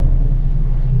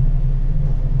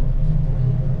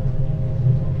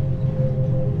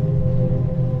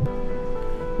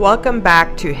Welcome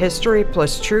back to History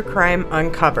Plus True Crime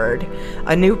Uncovered,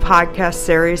 a new podcast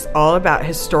series all about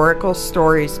historical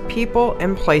stories, people,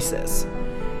 and places.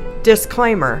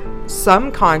 Disclaimer: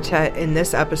 some content in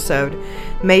this episode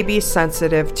may be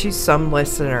sensitive to some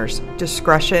listeners.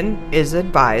 Discretion is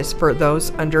advised for those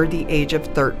under the age of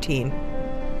 13.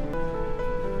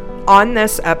 On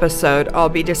this episode, I'll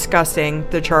be discussing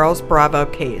the Charles Bravo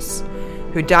case,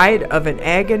 who died of an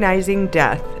agonizing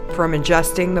death from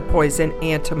ingesting the poison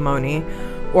antimony,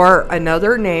 or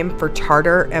another name for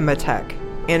tartar emetic,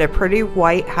 in a pretty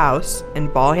white house in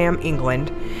Balham,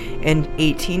 England in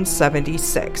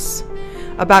 1876.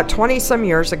 About 20-some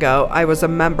years ago, I was a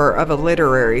member of a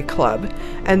literary club,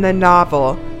 and the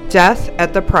novel Death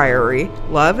at the Priory,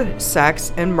 Love,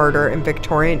 Sex, and Murder in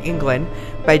Victorian England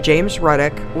by James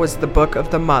Ruddock was the book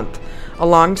of the month,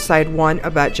 alongside one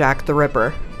about Jack the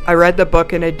Ripper. I read the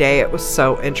book in a day. It was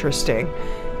so interesting.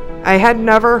 I had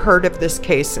never heard of this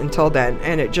case until then,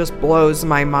 and it just blows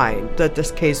my mind that this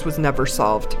case was never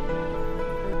solved.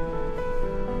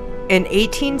 In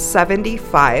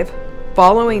 1875,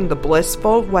 following the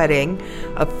blissful wedding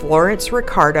of Florence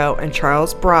Ricardo and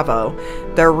Charles Bravo,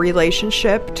 their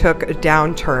relationship took a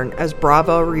downturn as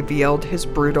Bravo revealed his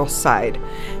brutal side,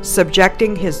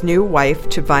 subjecting his new wife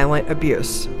to violent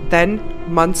abuse.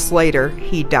 Then, months later,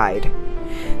 he died.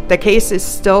 The case is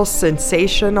still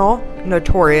sensational,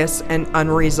 notorious, and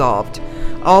unresolved,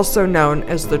 also known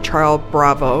as the Charles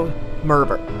Bravo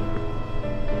murder.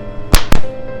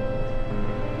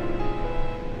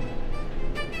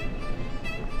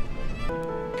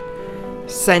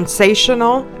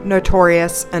 Sensational,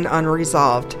 notorious, and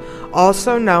unresolved,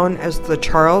 also known as the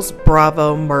Charles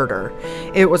Bravo murder.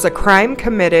 It was a crime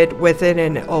committed within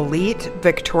an elite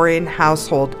Victorian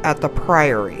household at the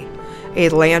Priory, a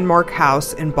landmark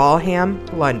house in Balham,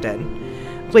 London.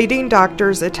 Leading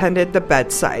doctors attended the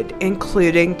bedside,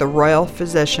 including the royal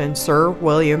physician Sir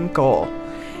William Goll,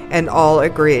 and all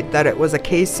agreed that it was a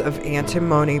case of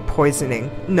antimony poisoning.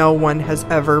 No one has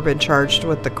ever been charged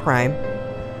with the crime.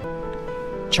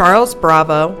 Charles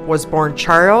Bravo was born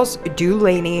Charles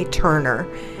Dulaney Turner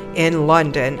in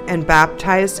London and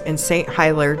baptized in St.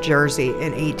 Helier, Jersey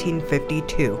in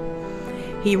 1852.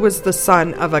 He was the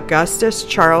son of Augustus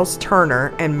Charles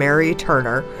Turner and Mary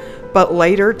Turner, but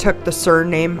later took the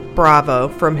surname Bravo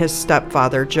from his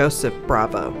stepfather, Joseph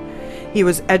Bravo. He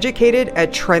was educated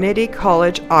at Trinity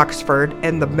College, Oxford,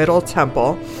 and the Middle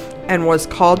Temple, and was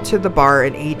called to the bar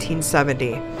in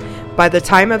 1870. By the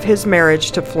time of his marriage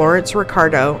to Florence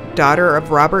Ricardo, daughter of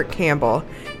Robert Campbell,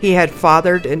 he had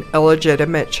fathered an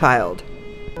illegitimate child.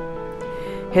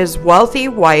 His wealthy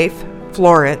wife,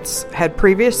 Florence, had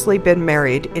previously been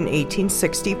married in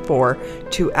 1864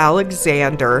 to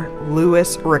Alexander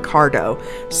Louis Ricardo,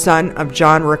 son of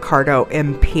John Ricardo,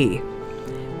 MP,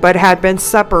 but had been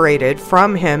separated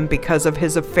from him because of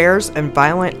his affairs and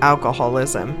violent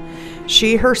alcoholism.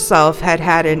 She herself had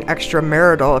had an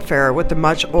extramarital affair with the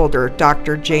much older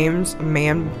Dr. James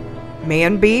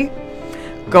Manby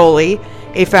Goley,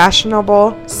 a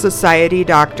fashionable society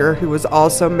doctor who was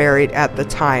also married at the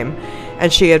time,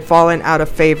 and she had fallen out of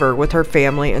favor with her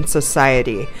family and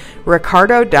society.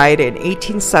 Ricardo died in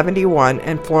 1871,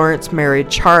 and Florence married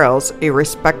Charles, a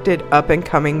respected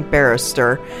up-and-coming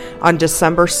barrister, on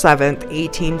December 7,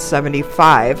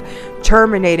 1875,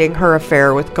 terminating her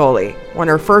affair with Goley. When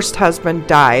her first husband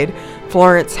died,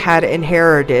 Florence had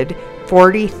inherited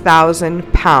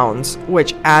 £40,000,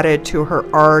 which added to her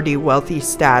already wealthy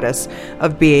status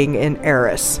of being an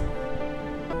heiress.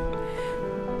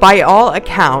 By all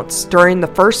accounts, during the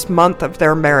first month of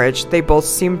their marriage, they both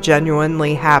seemed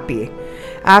genuinely happy.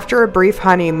 After a brief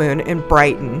honeymoon in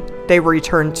Brighton, they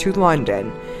returned to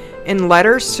London. In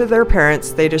letters to their parents,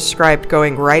 they described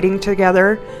going riding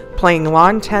together, playing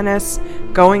lawn tennis,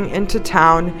 going into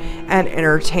town, and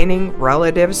entertaining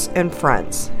relatives and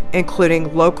friends,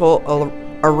 including local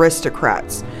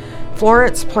aristocrats.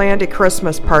 Florence planned a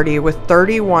Christmas party with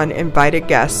 31 invited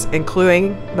guests,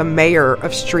 including the mayor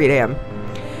of Streatham.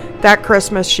 That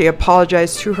Christmas, she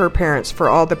apologized to her parents for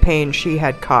all the pain she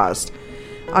had caused.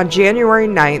 On January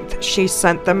 9th, she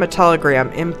sent them a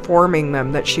telegram informing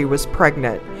them that she was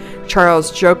pregnant. Charles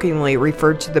jokingly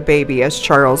referred to the baby as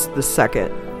Charles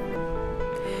II.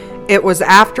 It was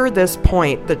after this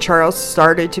point that Charles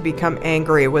started to become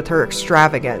angry with her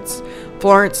extravagance.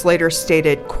 Florence later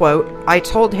stated, quote, "I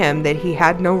told him that he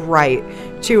had no right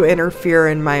to interfere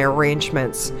in my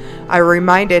arrangements. I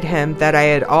reminded him that I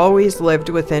had always lived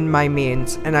within my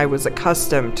means, and I was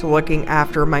accustomed to looking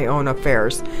after my own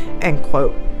affairs." End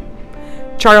quote.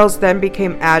 Charles then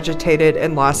became agitated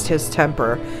and lost his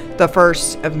temper, the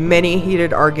first of many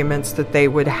heated arguments that they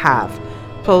would have.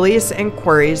 Police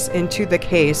inquiries into the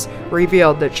case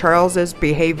revealed that Charles's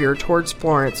behavior towards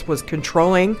Florence was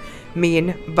controlling,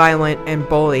 mean, violent, and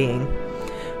bullying.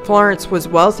 Florence was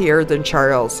wealthier than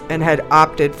Charles and had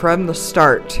opted from the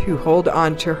start to hold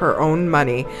on to her own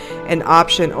money, an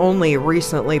option only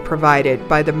recently provided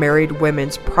by the Married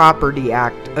Women's Property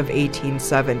Act of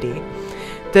 1870.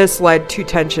 This led to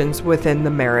tensions within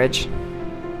the marriage.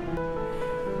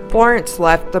 Florence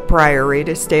left the Priory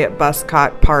to stay at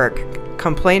Buscott Park,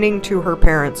 complaining to her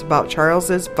parents about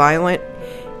Charles's violent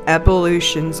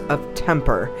ebullitions of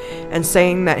temper and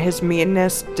saying that his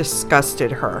meanness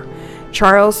disgusted her.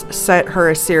 Charles sent her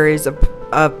a series of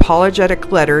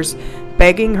apologetic letters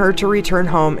begging her to return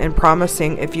home and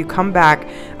promising, "If you come back,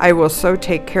 I will so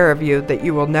take care of you that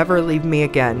you will never leave me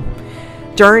again."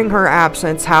 During her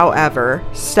absence, however,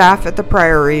 staff at the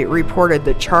Priory reported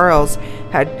that Charles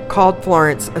had called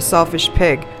Florence a selfish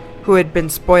pig who had been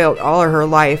spoiled all her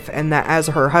life, and that as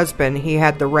her husband, he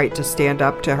had the right to stand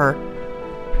up to her.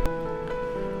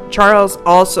 Charles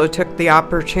also took the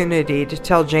opportunity to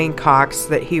tell Jane Cox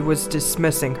that he was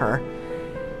dismissing her.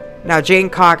 Now, Jane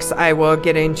Cox I will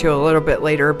get into a little bit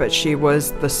later, but she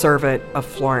was the servant of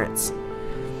Florence.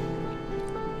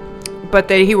 But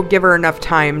that he would give her enough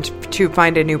time to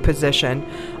find a new position.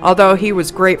 Although he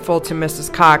was grateful to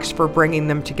Mrs. Cox for bringing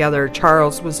them together,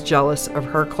 Charles was jealous of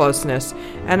her closeness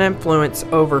and influence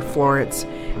over Florence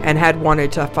and had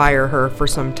wanted to fire her for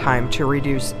some time to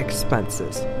reduce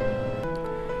expenses.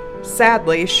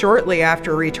 Sadly, shortly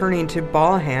after returning to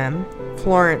Balham,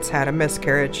 Florence had a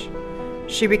miscarriage.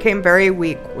 She became very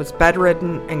weak, was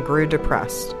bedridden, and grew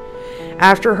depressed.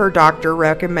 After her doctor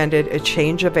recommended a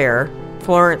change of air,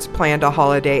 Florence planned a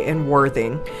holiday in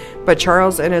Worthing, but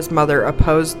Charles and his mother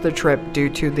opposed the trip due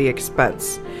to the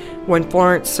expense. When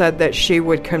Florence said that she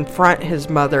would confront his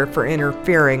mother for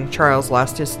interfering, Charles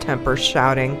lost his temper,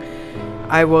 shouting,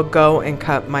 "I will go and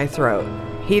cut my throat."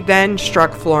 He then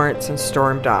struck Florence and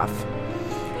stormed off.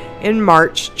 In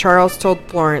March, Charles told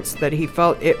Florence that he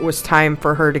felt it was time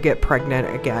for her to get pregnant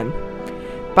again.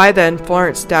 By then,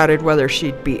 Florence doubted whether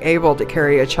she'd be able to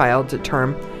carry a child to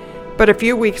term, but a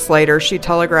few weeks later, she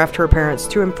telegraphed her parents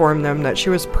to inform them that she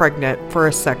was pregnant for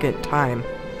a second time.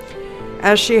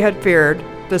 As she had feared,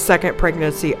 the second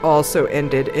pregnancy also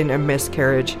ended in a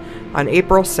miscarriage on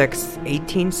April 6,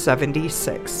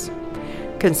 1876.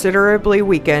 Considerably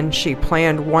weakened, she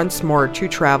planned once more to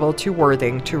travel to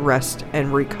Worthing to rest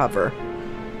and recover.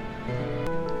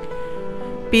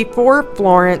 Before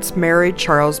Florence married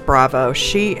Charles Bravo,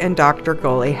 she and Dr.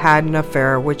 Goley had an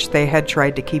affair which they had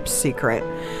tried to keep secret,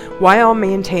 while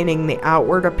maintaining the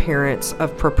outward appearance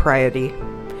of propriety.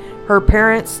 Her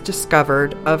parents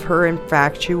discovered of her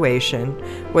infatuation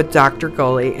with Dr.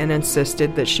 Goley and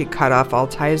insisted that she cut off all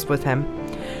ties with him.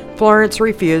 Florence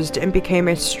refused and became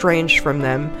estranged from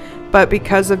them, but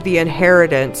because of the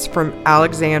inheritance from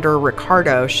Alexander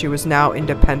Ricardo, she was now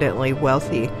independently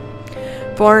wealthy.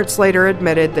 Florence later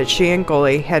admitted that she and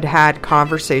Goley had had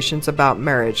conversations about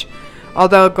marriage.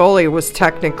 Although Goley was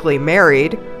technically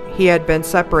married, he had been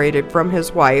separated from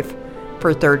his wife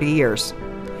for 30 years.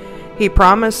 He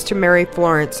promised to marry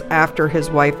Florence after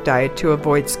his wife died to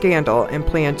avoid scandal and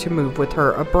planned to move with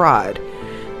her abroad.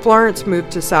 Florence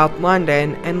moved to South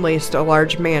London and leased a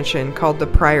large mansion called the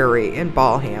Priory in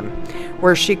Balham,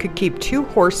 where she could keep 2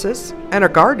 horses and a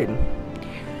garden.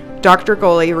 Dr.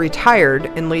 Goley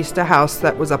retired and leased a house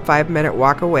that was a 5-minute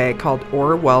walk away called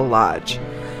Orwell Lodge.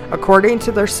 According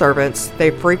to their servants,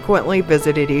 they frequently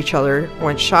visited each other,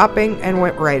 went shopping, and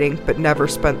went riding, but never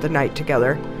spent the night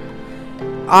together.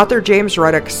 Author James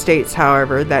Ruddock states,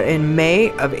 however, that in May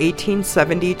of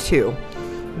 1872,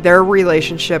 their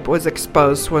relationship was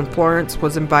exposed when Florence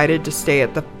was invited to stay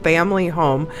at the family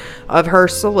home of her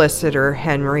solicitor,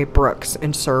 Henry Brooks,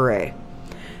 in Surrey.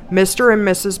 Mr. and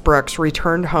Mrs. Brooks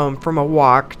returned home from a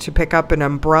walk to pick up an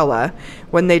umbrella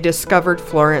when they discovered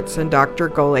Florence and Dr.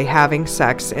 Goley having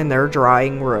sex in their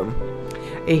drawing room.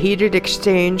 A heated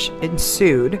exchange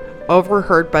ensued,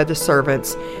 overheard by the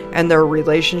servants, and their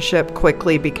relationship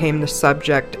quickly became the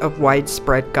subject of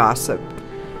widespread gossip.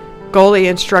 Goley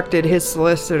instructed his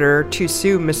solicitor to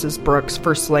sue Mrs. Brooks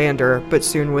for slander, but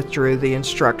soon withdrew the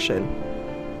instruction.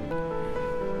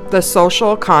 The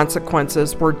social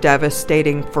consequences were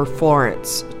devastating for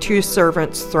Florence. 2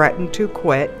 servants threatened to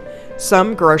quit,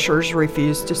 some grocers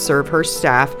refused to serve her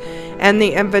staff, and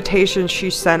the invitations she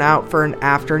sent out for an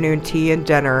afternoon tea and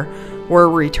dinner were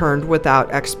returned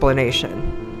without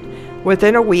explanation.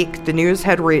 Within a week, the news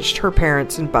had reached her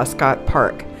parents in Buscott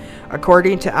Park.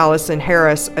 According to Allison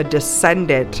Harris, a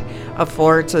descendant of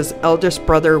Florence's eldest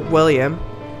brother William,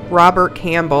 Robert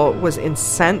Campbell was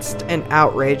incensed and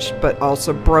outraged, but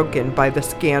also broken by the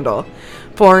scandal.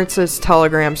 Florence's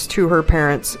telegrams to her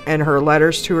parents and her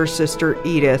letters to her sister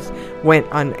Edith went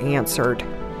unanswered.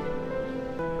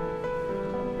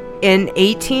 In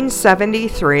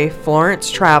 1873, Florence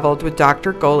traveled with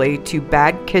Dr. Gully to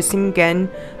Bad Kissingen,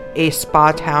 a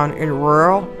spa town in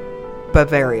rural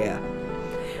Bavaria.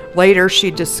 Later, she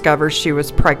discovered she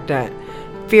was pregnant.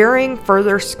 Fearing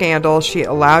further scandal, she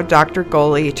allowed Dr.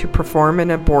 Gully to perform an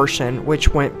abortion,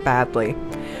 which went badly.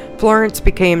 Florence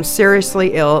became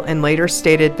seriously ill and later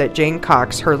stated that Jane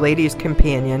Cox, her lady's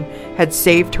companion, had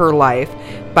saved her life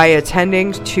by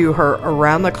attending to her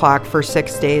around the clock for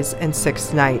 6 days and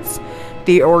 6 nights.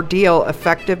 The ordeal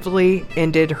effectively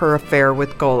ended her affair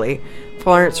with Gully.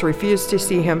 Florence refused to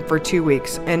see him for 2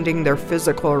 weeks, ending their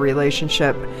physical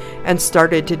relationship, and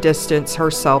started to distance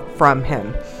herself from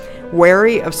him.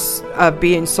 Wary of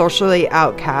being socially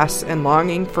outcast and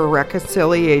longing for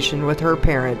reconciliation with her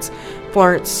parents,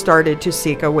 Florence started to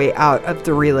seek a way out of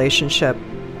the relationship.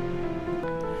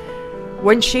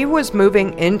 When she was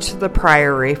moving into the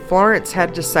Priory, Florence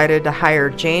had decided to hire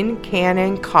Jane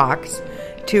Cannon Cox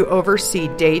to oversee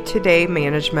day-to-day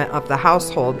management of the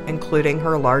household, including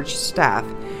her large staff.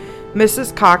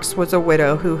 Mrs. Cox was a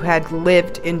widow who had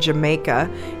lived in Jamaica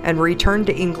and returned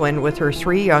to England with her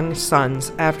 3 young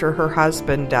sons after her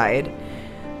husband died.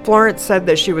 Florence said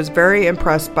that she was very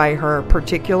impressed by her,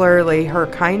 particularly her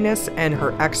kindness and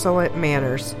her excellent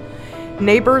manners.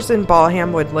 Neighbors in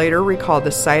Balham would later recall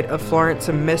the sight of Florence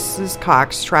and Mrs.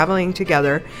 Cox traveling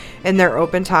together in their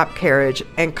open-top carriage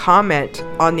and comment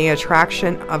on the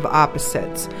attraction of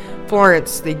opposites.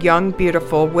 Florence, the young,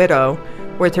 beautiful widow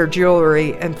with her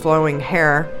jewelry and flowing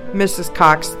hair, Mrs.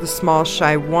 Cox, the small,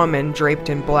 shy woman draped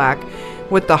in black,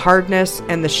 with the hardness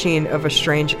and the sheen of a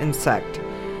strange insect.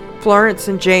 Florence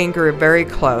and Jane grew very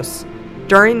close.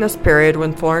 During this period,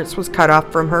 when Florence was cut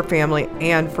off from her family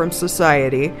and from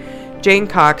society, Jane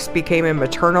Cox became a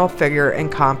maternal figure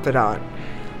and confidant.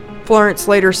 Florence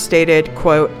later stated,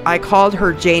 quote, "I called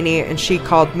her Janie and she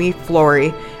called me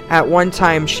Flory. At one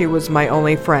time, she was my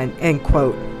only friend," end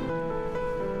quote.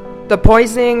 The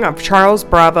poisoning of Charles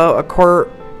Bravo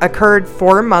occurred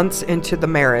 4 months into the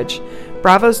marriage.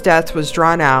 Bravo's death was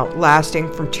drawn out,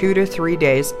 lasting from 2 to 3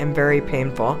 days and very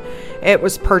painful. It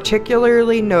was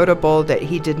particularly notable that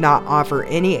he did not offer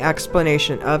any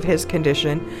explanation of his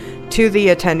condition to the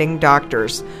attending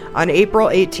doctors. On April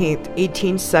 18,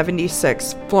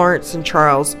 1876, Florence and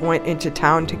Charles went into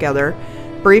town together,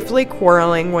 briefly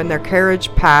quarreling when their carriage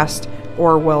passed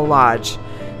Orwell Lodge.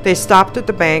 They stopped at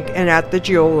the bank and at the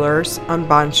jeweler's on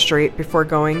Bond Street before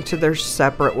going to their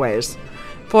separate ways.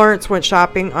 Florence went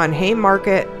shopping on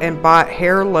Haymarket and bought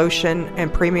hair lotion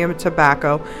and premium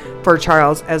tobacco for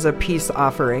Charles as a peace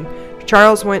offering.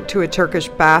 Charles went to a Turkish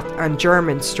bath on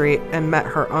Jermyn Street and met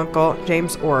her uncle,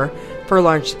 James Orr, for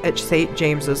lunch at St.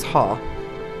 James's Hall.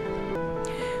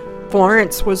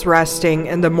 Florence was resting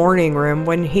in the morning room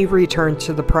when he returned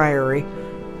to the Priory.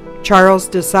 Charles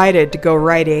decided to go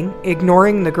riding,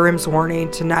 ignoring the groom's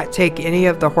warning to not take any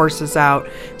of the horses out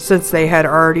since they had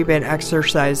already been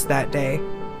exercised that day.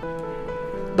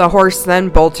 The horse then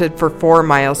bolted for 4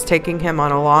 miles, taking him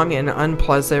on a long and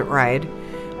unpleasant ride.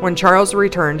 When Charles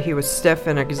returned, he was stiff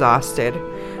and exhausted.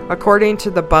 According to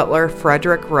the butler,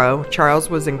 Frederick Rowe, Charles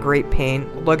was in great pain,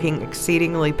 looking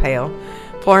exceedingly pale.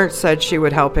 Florence said she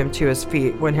would help him to his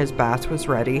feet when his bath was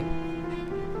ready.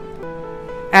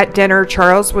 At dinner,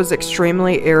 Charles was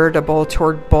extremely irritable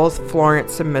toward both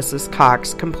Florence and Mrs.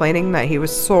 Cox, complaining that he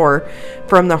was sore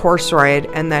from the horse ride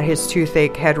and that his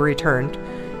toothache had returned.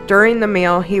 During the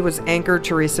meal, he was angered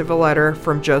to receive a letter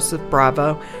from Joseph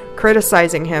Bravo,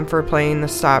 criticizing him for playing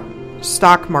the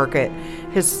stock market.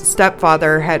 His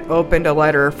stepfather had opened a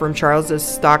letter from Charles's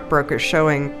stockbroker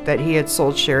showing that he had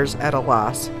sold shares at a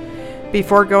loss.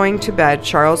 Before going to bed,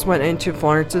 Charles went into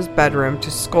Florence's bedroom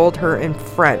to scold her in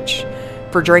French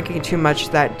for drinking too much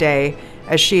that day,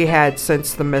 as she had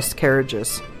since the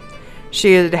miscarriages.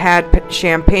 She had had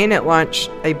champagne at lunch,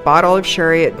 a bottle of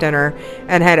sherry at dinner,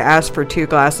 and had asked for 2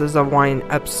 glasses of wine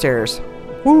upstairs.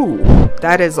 Woo,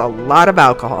 that is a lot of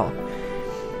alcohol.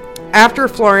 After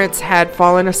Florence had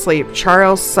fallen asleep,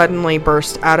 Charles suddenly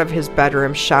burst out of his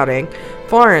bedroom shouting,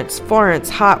 "Florence, Florence,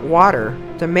 hot water."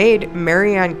 The maid,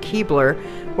 Marianne Keebler,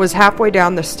 was halfway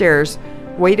down the stairs,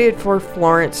 waited for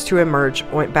Florence to emerge,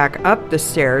 went back up the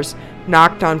stairs,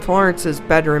 knocked on Florence's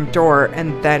bedroom door,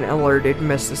 and then alerted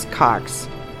Mrs. Cox.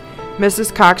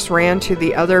 Mrs. Cox ran to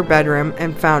the other bedroom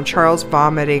and found Charles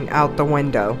vomiting out the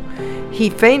window. He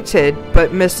fainted,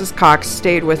 but Mrs. Cox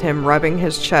stayed with him, rubbing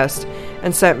his chest,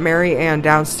 and sent Mary Ann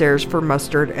downstairs for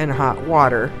mustard and hot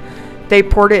water. They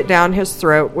poured it down his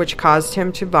throat, which caused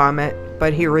him to vomit,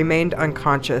 but he remained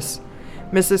unconscious.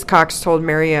 Mrs. Cox told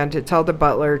Mary Ann to tell the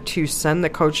butler to send the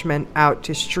coachman out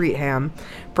to Streatham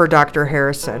for Dr.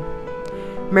 Harrison.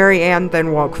 Mary Ann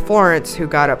then woke Florence, who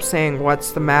got up saying,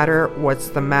 "What's the matter? What's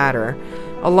the matter?"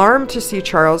 Alarmed to see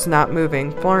Charles not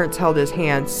moving, Florence held his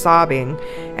hand, sobbing,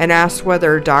 and asked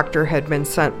whether a doctor had been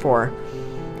sent for.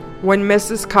 When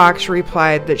Mrs. Cox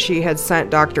replied that she had sent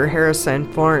Dr. Harrison,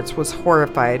 Florence was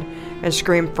horrified and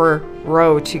screamed for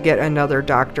Rowe to get another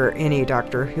doctor, any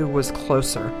doctor who was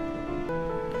closer.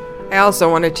 I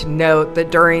also wanted to note that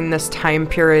during this time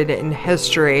period in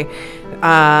history,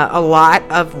 a lot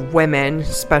of women,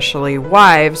 especially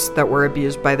wives that were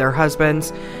abused by their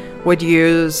husbands, would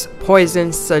use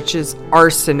poisons such as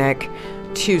arsenic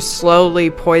to slowly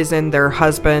poison their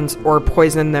husbands or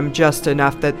poison them just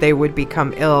enough that they would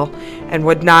become ill and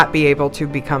would not be able to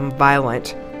become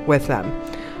violent with them.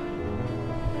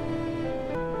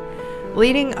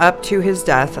 Leading up to his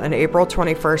death on April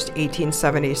 21st,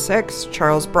 1876,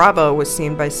 Charles Bravo was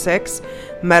seen by 6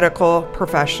 medical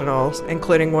professionals,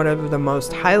 including one of the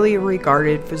most highly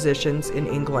regarded physicians in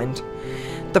England.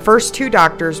 The first 2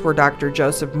 doctors were Dr.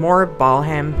 Joseph Moore of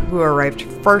Balham, who arrived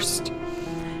first,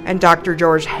 and Dr.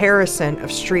 George Harrison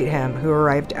of Streatham, who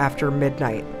arrived after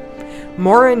midnight.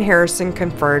 Moore and Harrison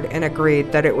conferred and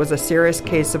agreed that it was a serious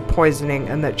case of poisoning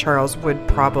and that Charles would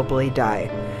probably die.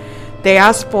 They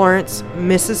asked Florence,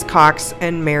 Mrs. Cox,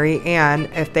 and Mary Ann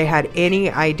if they had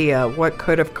any idea what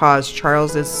could have caused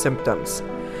Charles's symptoms.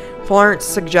 Florence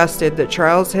suggested that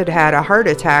Charles had had a heart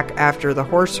attack after the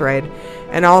horse ride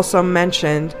and also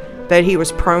mentioned that he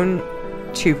was prone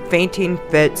to fainting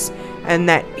fits and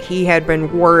that he had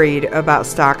been worried about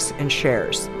stocks and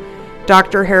shares.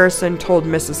 Dr. Harrison told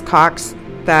Mrs. Cox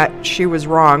that she was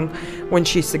wrong when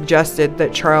she suggested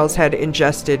that Charles had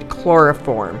ingested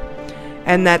chloroform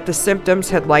and that the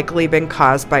symptoms had likely been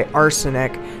caused by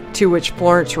arsenic, to which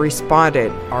Florence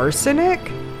responded, "Arsenic?"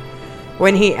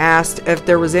 When he asked if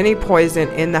there was any poison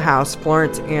in the house,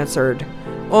 Florence answered,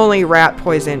 "Only rat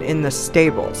poison in the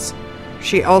stables."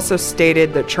 She also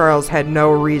stated that Charles had no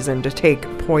reason to take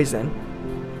poison.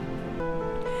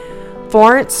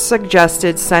 Florence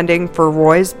suggested sending for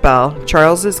Royce Bell,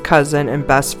 Charles's cousin and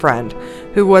best friend,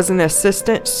 who was an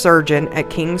assistant surgeon at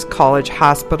King's College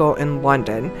Hospital in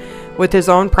London, with his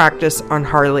own practice on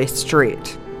Harley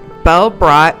Street. Bell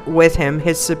brought with him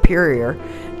his superior,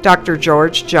 Dr.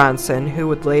 George Johnson, who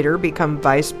would later become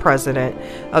vice president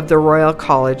of the Royal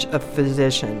College of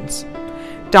Physicians.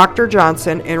 Dr.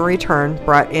 Johnson, in return,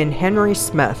 brought in Henry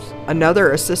Smith,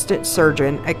 another assistant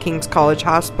surgeon at King's College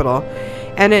Hospital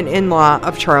and an in-law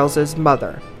of Charles's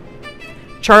mother.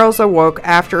 Charles awoke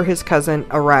after his cousin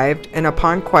arrived and,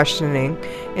 upon questioning,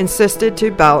 insisted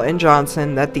to Bell and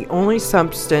Johnson that the only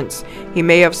substance he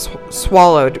may have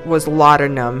swallowed was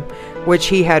laudanum, which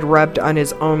he had rubbed on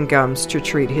his own gums to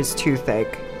treat his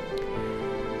toothache.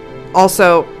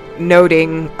 Also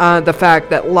noting the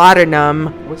fact that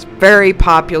laudanum was very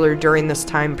popular during this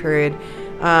time period.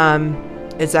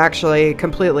 It's actually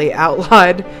completely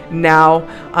outlawed now.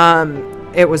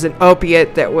 It was an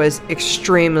opiate that was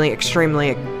extremely,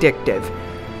 extremely addictive.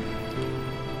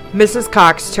 Mrs.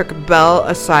 Cox took Bell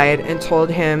aside and told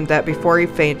him that before he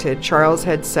fainted, Charles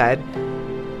had said,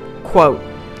 quote,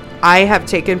 "I have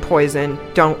taken poison,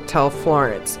 don't tell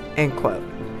Florence," end quote.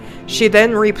 She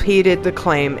then repeated the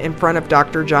claim in front of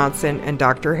Dr. Johnson and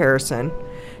Dr. Harrison.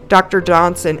 Dr.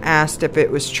 Johnson asked if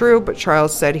it was true, but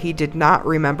Charles said he did not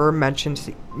remember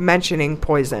mentioning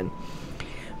poison.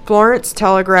 Florence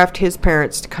telegraphed his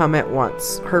parents to come at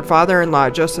once. Her father-in-law,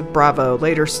 Joseph Bravo,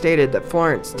 later stated that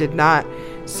Florence did not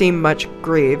seem much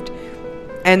grieved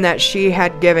and that she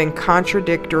had given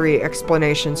contradictory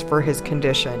explanations for his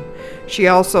condition. She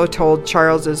also told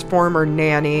Charles's former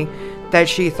nanny that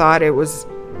she thought it was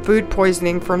food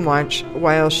poisoning from lunch,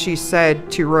 while she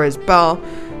said to Royce Bell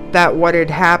that what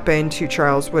had happened to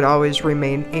Charles would always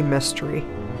remain a mystery.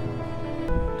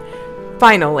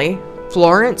 Finally,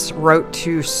 Florence wrote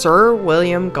to Sir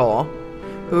William Gull,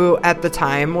 who at the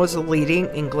time was a leading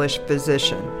English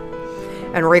physician,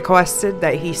 and requested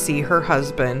that he see her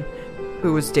husband,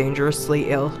 who was dangerously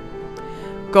ill.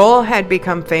 Gull had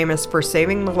become famous for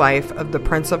saving the life of the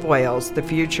Prince of Wales, the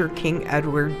future King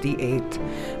Edward VIII,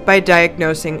 by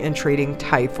diagnosing and treating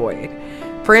typhoid.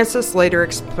 Francis later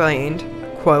explained,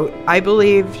 quote, "I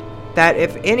believed that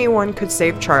if anyone could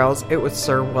save Charles, it was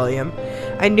Sir William.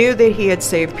 I knew that he had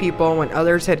saved people when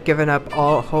others had given up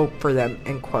all hope for them,"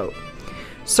 end quote.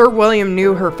 Sir William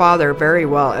knew her father very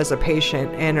well as a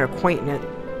patient and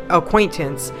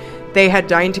acquaintance. They had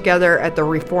dined together at the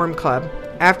Reform Club.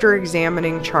 After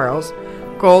examining Charles,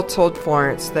 Gold told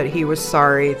Florence that he was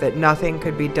sorry that nothing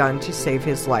could be done to save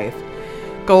his life.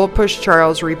 Gold pushed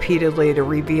Charles repeatedly to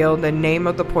reveal the name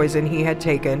of the poison he had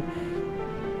taken,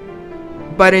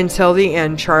 but until the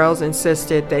end, Charles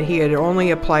insisted that he had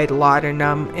only applied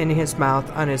laudanum in his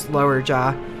mouth on his lower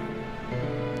jaw.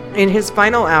 In his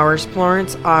final hours,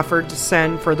 Florence offered to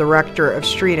send for the rector of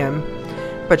Streatham,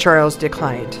 but Charles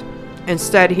declined.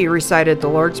 Instead, he recited the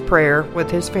Lord's Prayer with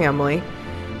his family.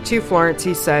 To Florence,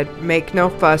 he said, "Make no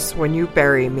fuss when you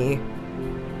bury me."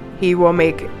 He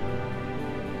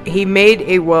made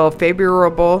a will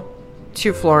favorable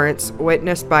to Florence,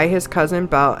 witnessed by his cousin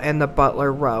Belle and the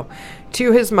butler Rowe.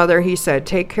 To his mother, he said,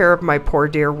 "Take care of my poor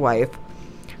dear wife."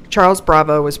 Charles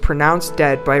Bravo was pronounced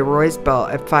dead by Roy's bell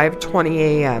at 5:20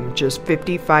 a.m., just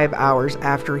 55 hours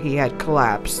after he had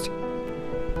collapsed.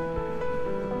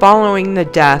 Following the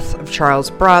death of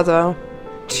Charles Bravo,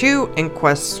 2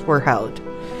 inquests were held,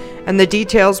 and the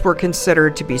details were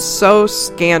considered to be so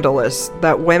scandalous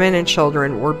that women and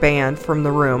children were banned from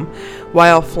the room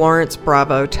while Florence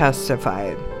Bravo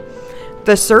testified.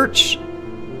 The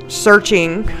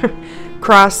searching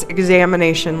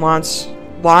cross-examination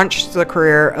launched the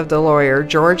career of the lawyer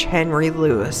George Henry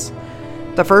Lewis.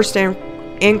 The first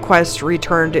inquest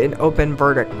returned an open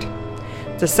verdict.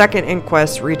 The second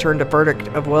inquest returned a verdict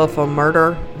of willful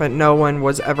murder, but no one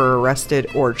was ever arrested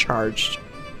or charged.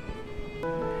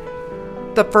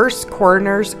 The first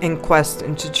coroner's inquest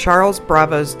into Charles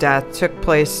Bravo's death took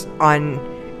place on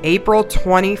April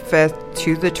 25th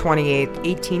to the 28th,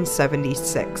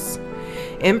 1876.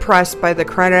 Impressed by the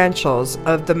credentials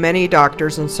of the many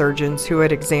doctors and surgeons who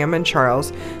had examined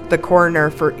Charles, the coroner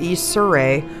for East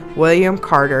Surrey, William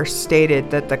Carter, stated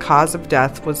that the cause of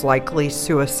death was likely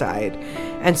suicide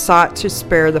and sought to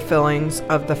spare the feelings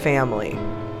of the family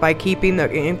by keeping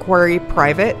the inquiry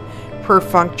private,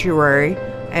 perfunctory,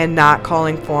 and not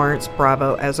calling Florence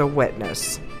Bravo as a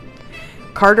witness.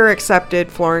 Carter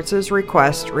accepted Florence's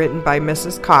request, written by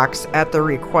Mrs. Cox at the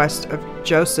request of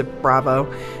Joseph Bravo,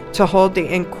 to hold the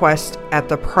inquest at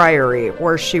the Priory,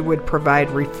 where she would provide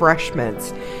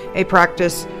refreshments, a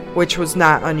practice which was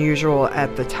not unusual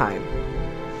at the time.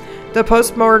 The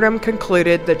postmortem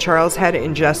concluded that Charles had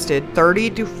ingested 30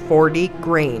 to 40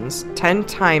 grains, 10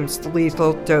 times the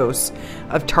lethal dose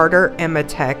of tartar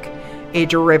emetic, a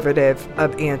derivative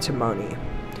of antimony.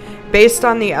 Based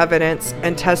on the evidence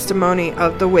and testimony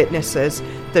of the witnesses,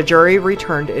 the jury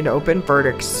returned an open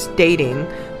verdict stating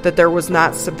that there was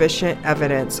not sufficient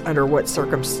evidence under what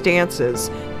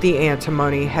circumstances the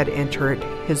antimony had entered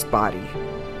his body.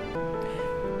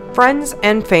 Friends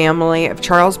and family of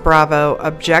Charles Bravo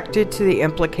objected to the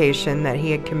implication that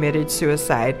he had committed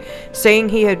suicide, saying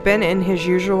he had been in his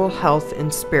usual health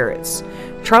and spirits.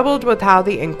 Troubled with how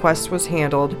the inquest was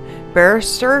handled,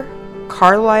 Barrister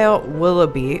Carlisle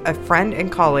Willoughby, a friend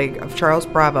and colleague of Charles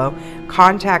Bravo,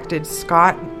 contacted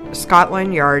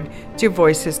Scotland Yard to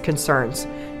voice his concerns.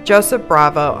 Joseph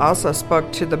Bravo also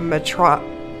spoke to the Metro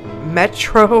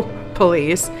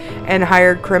Police and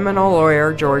hired criminal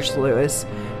lawyer George Lewis.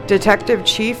 Detective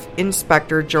Chief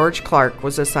Inspector George Clark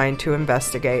was assigned to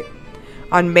investigate.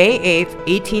 On May 8,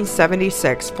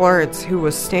 1876, Florence, who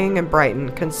was staying in Brighton,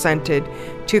 consented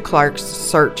to Clark's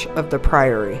search of the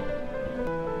Priory.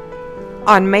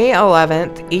 On May 11,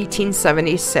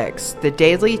 1876, the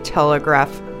Daily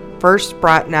Telegraph first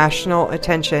brought national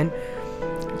attention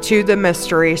to the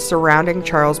mystery surrounding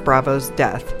Charles Bravo's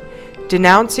death,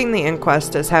 denouncing the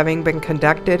inquest as having been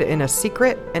conducted in a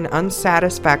secret and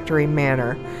unsatisfactory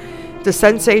manner. The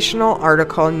sensational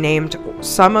article named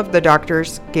some of the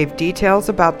doctors, gave details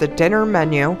about the dinner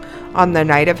menu on the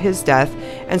night of his death,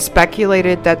 and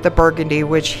speculated that the Burgundy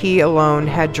which he alone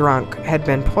had drunk had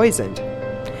been poisoned.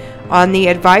 On the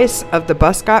advice of the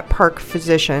Buscott Park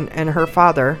physician and her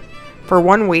father, for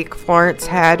 1 week, Florence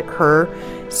had her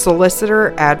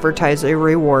solicitor advertise a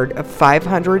reward of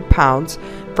 £500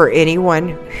 for anyone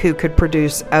who could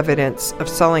produce evidence of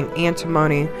selling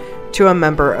antimony to a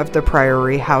member of the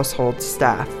Priory household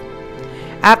staff.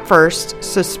 At first,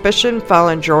 suspicion fell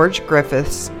on George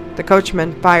Griffiths, the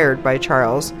coachman fired by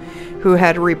Charles, who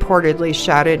had reportedly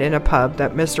shouted in a pub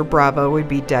that Mr. Bravo would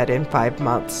be dead in 5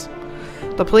 months.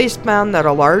 The police found that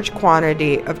a large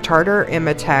quantity of tartar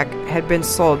emetic had been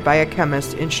sold by a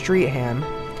chemist in Streatham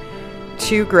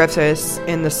to Griffiths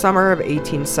in the summer of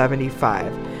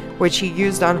 1875, which he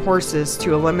used on horses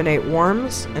to eliminate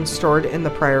worms and stored in the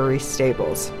Priory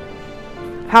stables.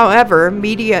 However,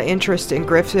 media interest in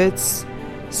Griffiths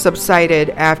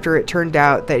subsided after it turned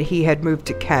out that he had moved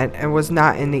to Kent and was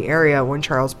not in the area when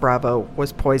Charles Bravo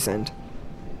was poisoned.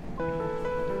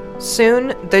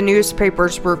 Soon, the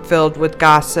newspapers were filled with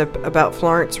gossip about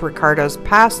Florence Ricardo's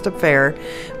past affair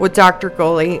with Dr.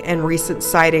 Goley and recent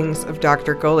sightings of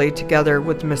Dr. Goley together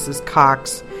with Mrs.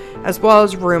 Cox, as well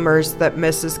as rumors that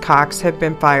Mrs. Cox had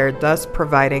been fired, thus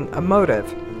providing a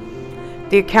motive.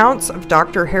 The accounts of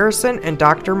Dr. Harrison and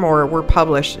Dr. Moore were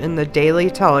published in the Daily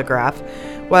Telegraph,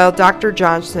 while Dr.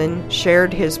 Johnson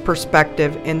shared his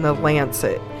perspective in the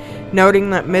Lancet, noting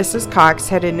that Mrs. Cox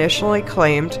had initially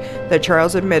claimed that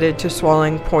Charles admitted to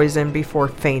swallowing poison before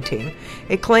fainting,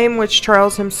 a claim which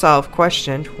Charles himself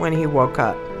questioned when he woke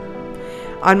up.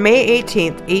 On May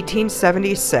 18,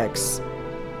 1876,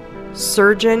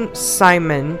 Surgeon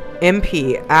Simon,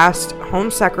 MP, asked Home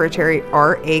Secretary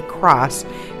R.A. Cross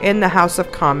in the House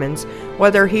of Commons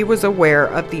whether he was aware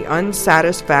of the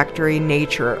unsatisfactory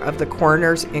nature of the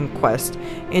coroner's inquest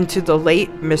into the late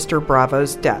Mr.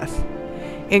 Bravo's death.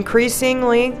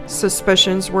 Increasingly,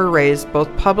 suspicions were raised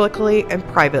both publicly and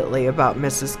privately about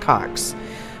Mrs. Cox.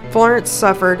 Florence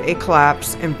suffered a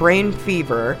collapse and brain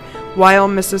fever, while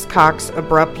Mrs. Cox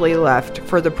abruptly left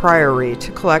for the Priory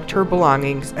to collect her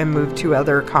belongings and move to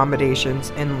other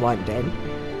accommodations in London.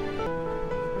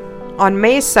 On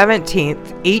May 17,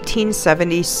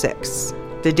 1876,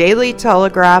 the Daily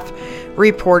Telegraph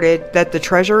reported that the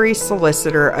Treasury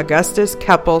Solicitor Augustus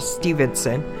Keppel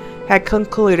Stevenson had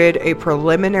concluded a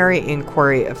preliminary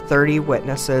inquiry of 30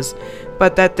 witnesses,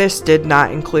 but that this did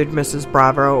not include Mrs.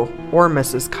 Bravo or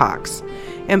Mrs. Cox,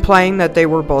 implying that they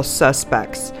were both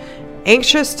suspects.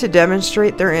 Anxious to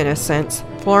demonstrate their innocence,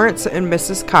 Florence and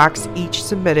Mrs. Cox each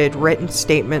submitted written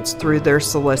statements through their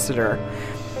solicitor.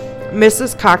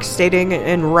 Mrs. Cox stating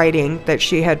in writing that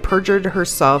she had perjured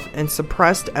herself and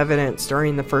suppressed evidence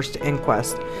during the first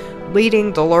inquest,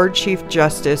 leading the Lord Chief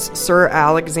Justice, Sir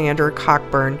Alexander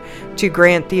Cockburn, to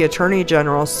grant the Attorney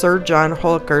General, Sir John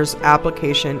Holker's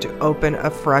application to open a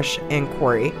fresh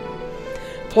inquiry.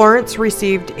 Florence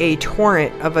received a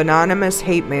torrent of anonymous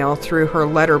hate mail through her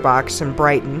letterbox in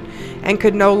Brighton and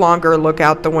could no longer look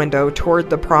out the window toward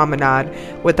the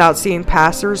promenade without seeing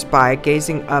passers-by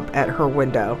gazing up at her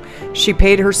window. She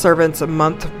paid her servants a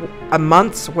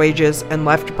month's wages and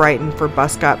left Brighton for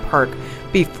Buscott Park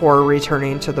before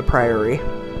returning to the Priory.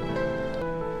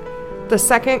 The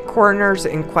second coroner's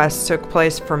inquest took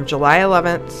place from July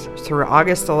 11th through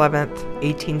August 11th,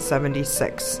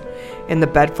 1876, in the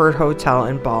Bedford Hotel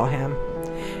in Balham.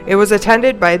 It was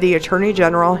attended by the Attorney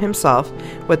General himself,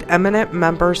 with eminent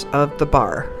members of the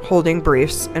bar, holding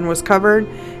briefs, and was covered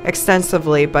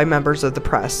extensively by members of the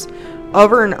press.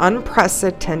 Over an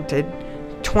unprecedented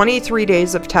 23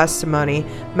 days of testimony,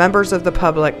 members of the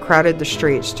public crowded the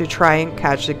streets to try and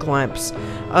catch a glimpse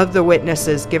of the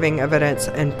witnesses giving evidence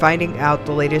and finding out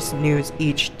the latest news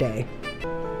each day.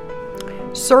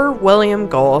 Sir William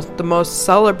Gull, the most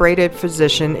celebrated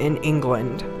physician in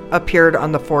England, appeared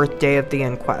on the fourth day of the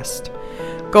inquest.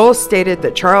 Gull stated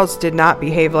that Charles did not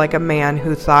behave like a man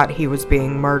who thought he was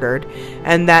being murdered,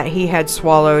 and that he had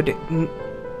swallowed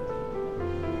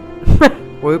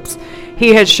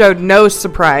he had showed no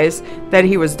surprise that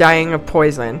he was dying of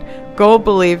poison. Gull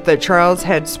believed that Charles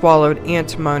had swallowed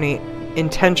antimony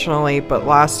intentionally but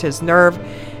lost his nerve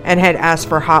and had asked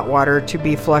for hot water to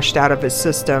be flushed out of his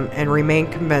system, and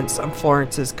remained convinced of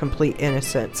Florence's complete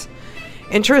innocence.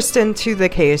 Interest into the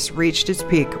case reached its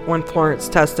peak when Florence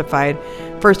testified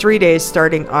for 3 days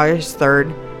starting August 3,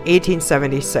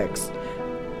 1876.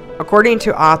 According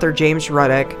to author James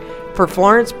Ruddock, for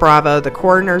Florence Bravo, the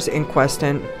coroner's inquest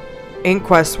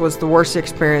was the worst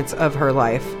experience of her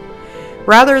life.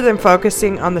 Rather than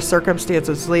focusing on the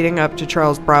circumstances leading up to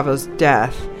Charles Bravo's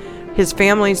death, his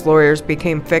family's lawyers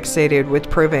became fixated with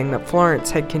proving that Florence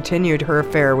had continued her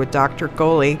affair with Dr.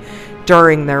 Goley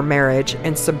during their marriage,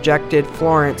 and subjected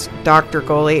Florence, Dr.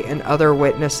 Goley, and other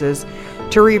witnesses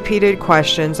to repeated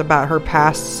questions about her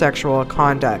past sexual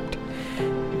conduct.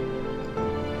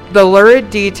 The lurid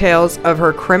details of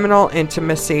her criminal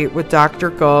intimacy with Dr.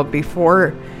 Gull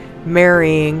before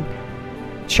marrying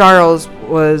Charles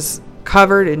was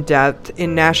covered in depth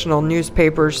in national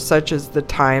newspapers such as the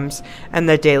Times and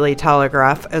the Daily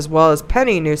Telegraph, as well as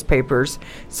penny newspapers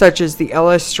such as the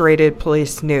Illustrated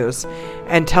Police News,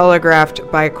 and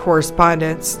telegraphed by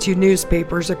correspondents to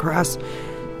newspapers across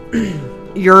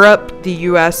Europe, the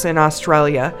U.S., and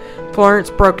Australia. Florence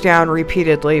broke down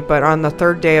repeatedly, but on the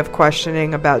third day of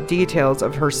questioning about details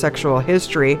of her sexual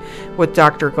history with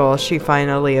Dr. Gull, she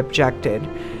finally objected.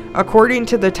 According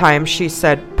to the Times, she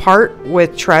said, part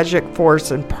with tragic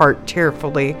force and part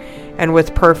tearfully, and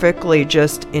with perfectly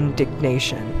just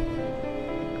indignation.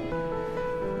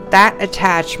 that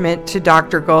attachment to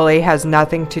Dr. Goley has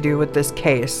nothing to do with this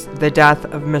case, the death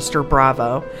of Mr.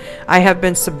 Bravo. I have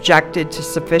been subjected to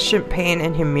sufficient pain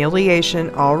and humiliation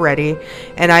already,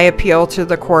 and I appeal to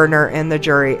the coroner and the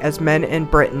jury as men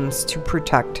and Britons to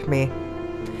protect me.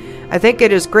 I think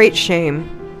it is great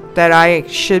shame that I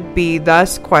should be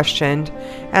thus questioned,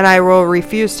 and I will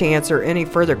refuse to answer any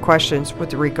further questions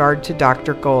with regard to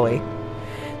Dr. Goley.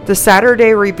 The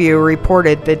Saturday Review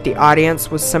reported that the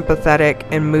audience was sympathetic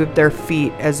and moved their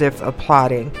feet as if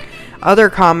applauding.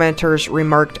 Other commenters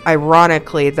remarked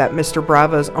ironically that Mr.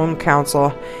 Bravo's own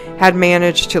counsel had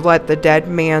managed to let the dead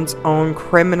man's own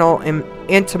criminal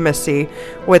intimacy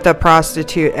with a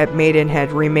prostitute at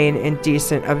Maidenhead remain in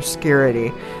decent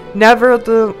obscurity.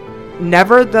 Nevertheless,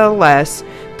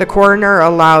 the coroner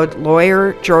allowed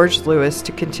lawyer George Lewis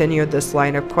to continue this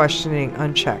line of questioning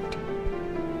unchecked.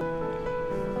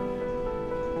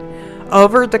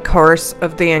 Over the course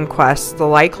of the inquest, the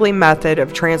likely method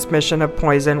of transmission of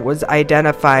poison was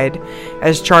identified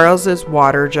as Charles's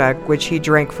water jug, which he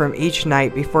drank from each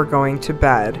night before going to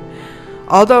bed.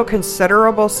 Although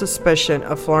considerable suspicion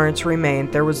of Florence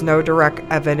remained, there was no direct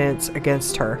evidence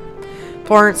against her.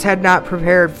 Florence had not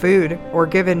prepared food or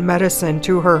given medicine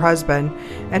to her husband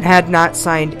and had not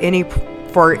signed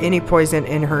for any poison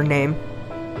in her name.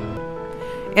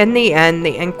 In the end,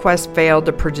 the inquest failed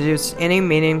to produce any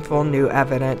meaningful new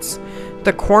evidence.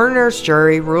 The coroner's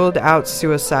jury ruled out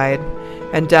suicide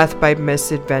and death by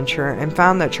misadventure and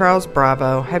found that Charles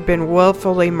Bravo had been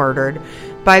willfully murdered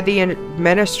by the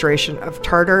administration of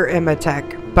tartar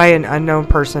emetic by an unknown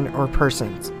person or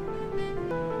persons.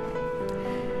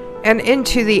 And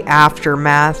into the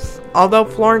aftermath. Although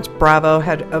Florence Bravo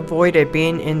had avoided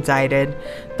being indicted,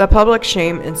 the public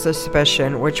shame and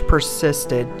suspicion which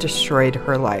persisted destroyed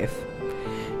her life.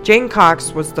 Jane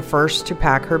Cox was the first to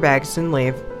pack her bags and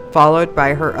leave, followed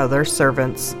by her other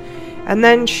servants, and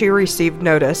then she received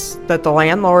notice that the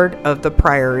landlord of the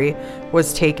Priory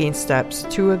was taking steps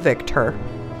to evict her.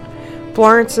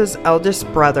 Florence's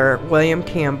eldest brother, William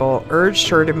Campbell, urged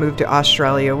her to move to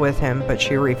Australia with him, but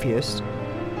she refused.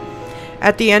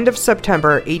 At the end of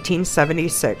September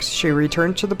 1876, she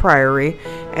returned to the Priory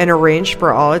and arranged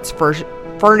for all its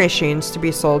furnishings to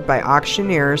be sold by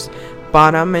auctioneers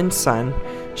Balham and Son.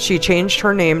 She changed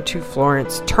her name to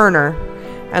Florence Turner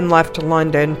and left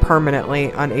London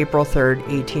permanently on April 3,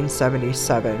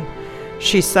 1877.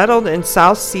 She settled in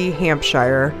South Sea,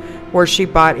 Hampshire, where she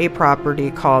bought a property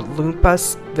called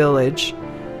Lumpas Village,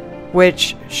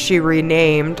 which she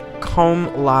renamed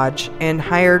Combe Lodge, and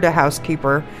hired a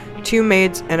housekeeper, 2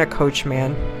 maids, and a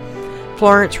coachman.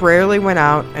 Florence rarely went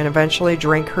out and eventually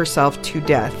drank herself to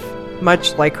death,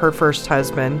 much like her first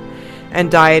husband, and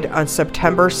died on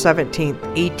September 17,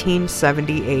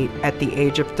 1878, at the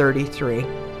age of 33.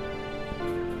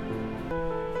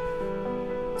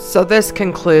 So this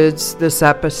concludes this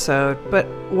episode, but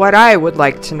what I would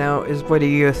like to know is, what do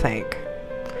you think?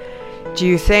 Do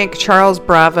you think Charles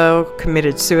Bravo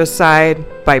committed suicide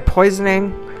by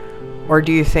poisoning, or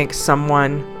do you think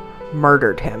someone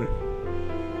murdered him?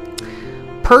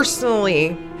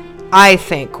 Personally, I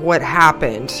think what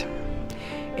happened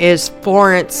is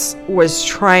Florence was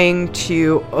trying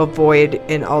to avoid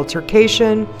an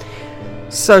altercation,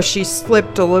 so she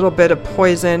slipped a little bit of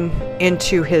poison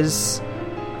into his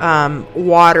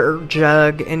water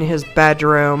jug in his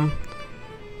bedroom,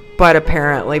 but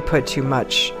apparently put too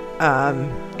much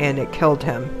and it killed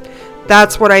him.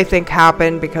 That's what I think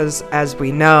happened, because as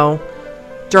we know,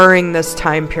 during this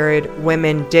time period,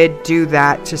 women did do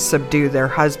that to subdue their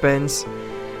husbands,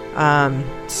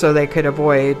 so they could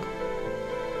avoid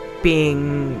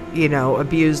being,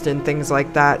 abused and things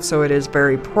like that. So it is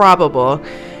very probable.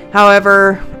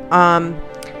 However,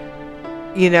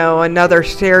 another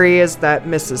theory is that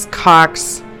Mrs.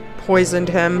 Cox poisoned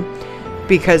him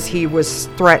because he was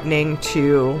threatening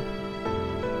to,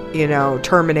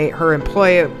 terminate her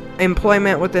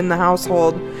employment within the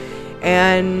household.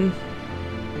 And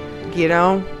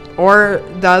or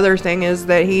the other thing is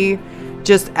that he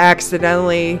just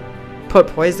accidentally put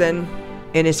poison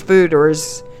in his food or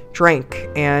his drink,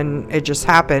 and it just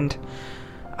happened.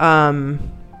 But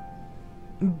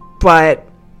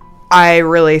I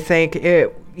really think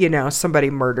somebody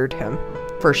murdered him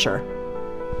for sure.